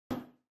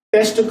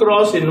Test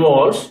cross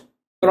involves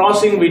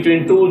crossing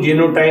between two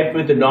genotypes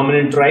with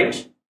dominant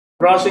traits,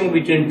 crossing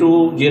between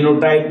two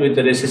genotypes with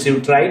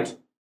recessive traits,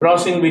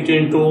 crossing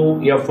between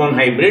two F1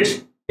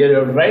 hybrids, here you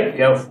have to write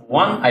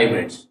F1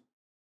 hybrids,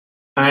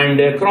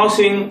 and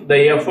crossing the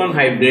F1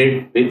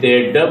 hybrid with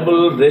a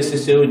double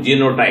recessive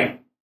genotype.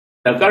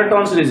 The correct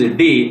answer is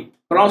D,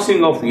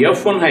 crossing of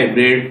F1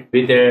 hybrid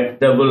with a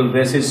double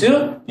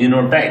recessive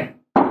genotype.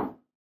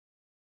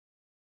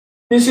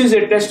 This is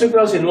a test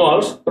cross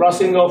involves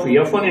crossing of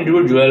F1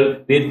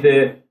 individual with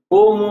a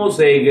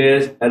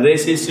homozygous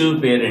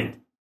recessive parent.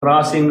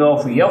 Crossing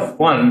of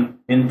F1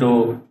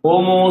 into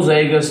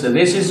homozygous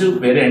recessive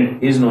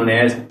parent is known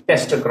as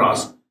test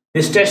cross.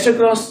 This test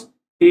cross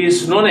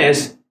is known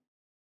as,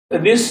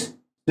 this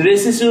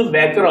recessive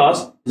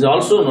backcross is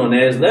also known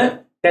as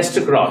the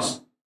test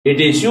cross.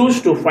 It is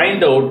used to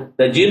find out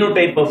the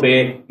genotype of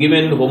a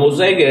given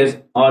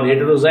homozygous or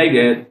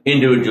heterozygous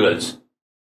individuals.